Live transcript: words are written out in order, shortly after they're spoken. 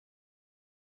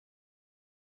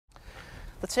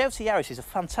The Toyota Yaris is a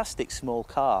fantastic small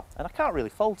car and I can't really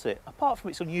fault it, apart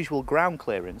from its unusual ground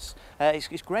clearance.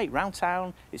 It's great round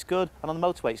town, it's good, and on the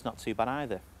motorway it's not too bad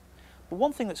either. But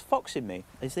one thing that's foxing me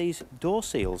is these door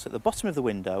seals at the bottom of the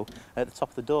window, at the top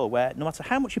of the door, where no matter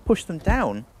how much you push them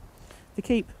down, they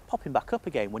keep popping back up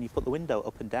again when you put the window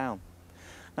up and down.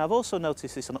 Now I've also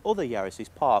noticed this on other Yaris's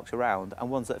parked around and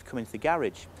ones that have come into the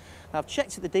garage. Now I've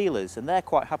checked at the dealers and they're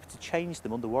quite happy to change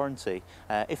them under warranty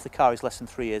if the car is less than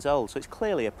 3 years old, so it's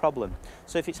clearly a problem.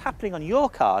 So if it's happening on your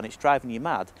car and it's driving you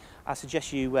mad, I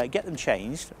suggest you get them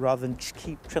changed rather than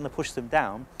keep trying to push them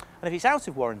down. And if it's out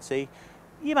of warranty,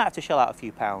 you might have to shell out a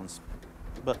few pounds.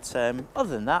 But other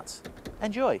than that,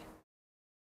 enjoy.